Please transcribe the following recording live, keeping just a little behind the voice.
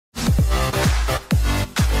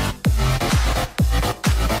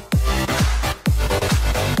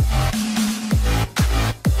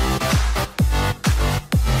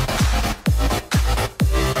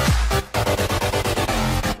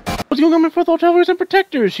for all travelers and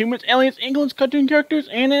protectors, humans, aliens, England's cartoon characters,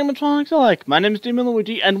 and animatronics alike. My name is Demon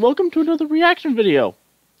Luigi, and welcome to another reaction video.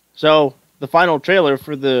 So, the final trailer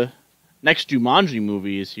for the next Jumanji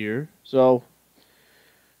movie is here, so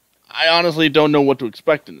I honestly don't know what to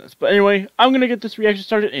expect in this. But anyway, I'm gonna get this reaction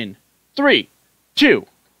started in 3, 2,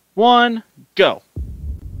 1, go.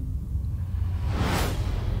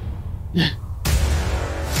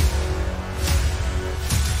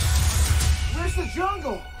 Where's the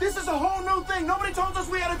jungle? This is a whole new thing. Nobody told us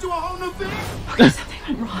we had to do a whole new thing. Okay, something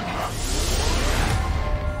went wrong.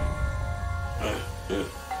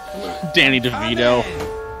 Danny DeVito.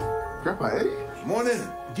 Grandpa Eddie. Morning.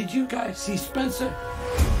 Did you guys see Spencer?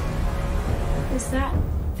 Who's that?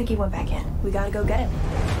 I think he went back in. We gotta go get him.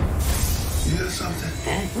 You hear something?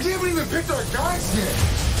 We haven't even picked our guys yet.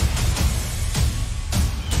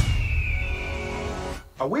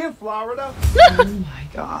 Are we in Florida? Oh my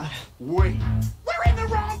god. Wait. We're in the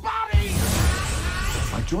wrong body!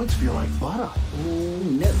 My joints feel like butter. Oh,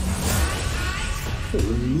 no. I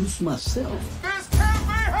lose myself. This can't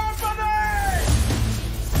be happening!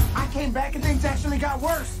 I came back and things actually got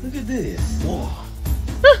worse. Look at this. 1,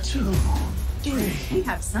 2, 3. We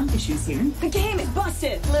have some issues here. The game is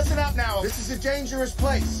busted. Listen up now. This is a dangerous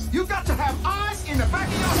place. You got to have eyes in the back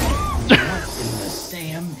of your head. What in the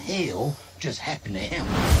Sam hell just happened to him?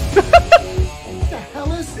 What the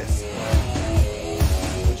hell is this?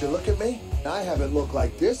 Would you look at me? I haven't looked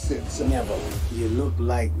like this since Never. You look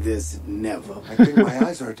like this never. I think my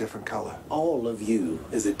eyes are a different color. All of you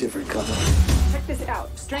is a different color. Check this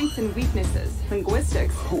out. Strengths and weaknesses.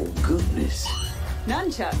 Linguistics. Oh, goodness.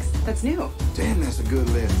 Nunchucks. That's new. Damn, that's a good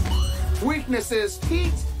list. Weaknesses: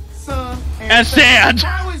 heat, sun, And sand.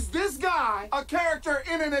 How is this guy a character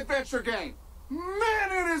in an adventure game?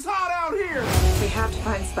 Man, it is hot out here. We have to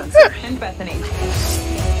find Spencer and Bethany.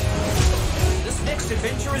 This next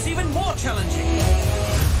adventure is even more challenging.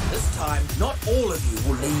 This time, not all of you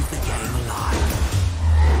will leave the game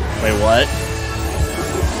alive. Wait, what?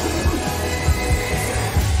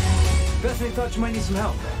 Bethany thought you might need some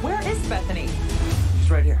help. Where is Bethany?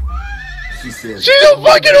 She's right here. She says, She's a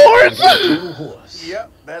fucking horse! Little horse.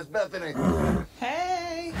 yep, that's Bethany.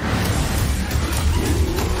 Hey!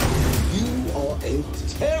 You are a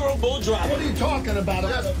terrible driver. What are you talking about?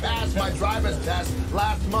 I just passed my driver's test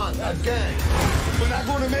last month again. We're not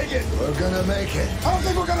going to make it. We're going to make it. I don't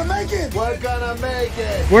think we're going to make it. We're going to make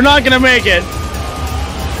it. We're not gonna make it.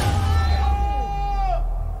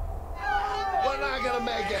 We're not going to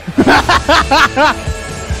make it.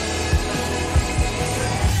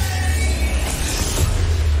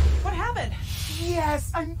 What happened?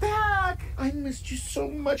 Yes, I'm back. I missed you so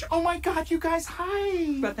much. Oh my God, you guys,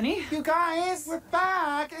 hi. Bethany? You guys, we're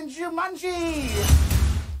back in Jumanji.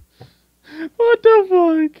 What the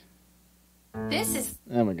fuck? This is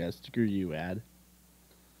Oh my god, screw you, ad.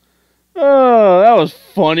 Oh, that was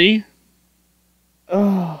funny.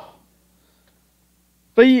 Oh.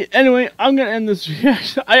 But yeah, anyway, I'm gonna end this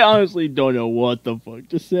reaction. I honestly don't know what the fuck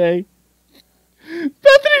to say.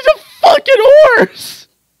 Bethany's a fucking horse!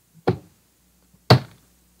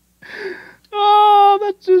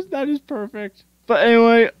 Oh, that is perfect. But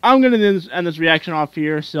anyway, I'm gonna end this reaction off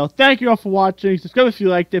here. So thank you all for watching. Subscribe if you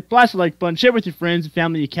liked it. Blast the like button. Share with your friends, your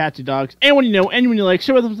family, your cats, your dogs. Anyone you know, anyone you like.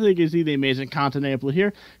 Share with them so they can see the amazing content I upload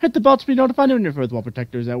here. Hit the bell to be notified when your first wall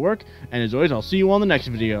protectors at work. And as always, I'll see you on the next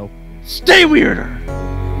video. Stay weirder!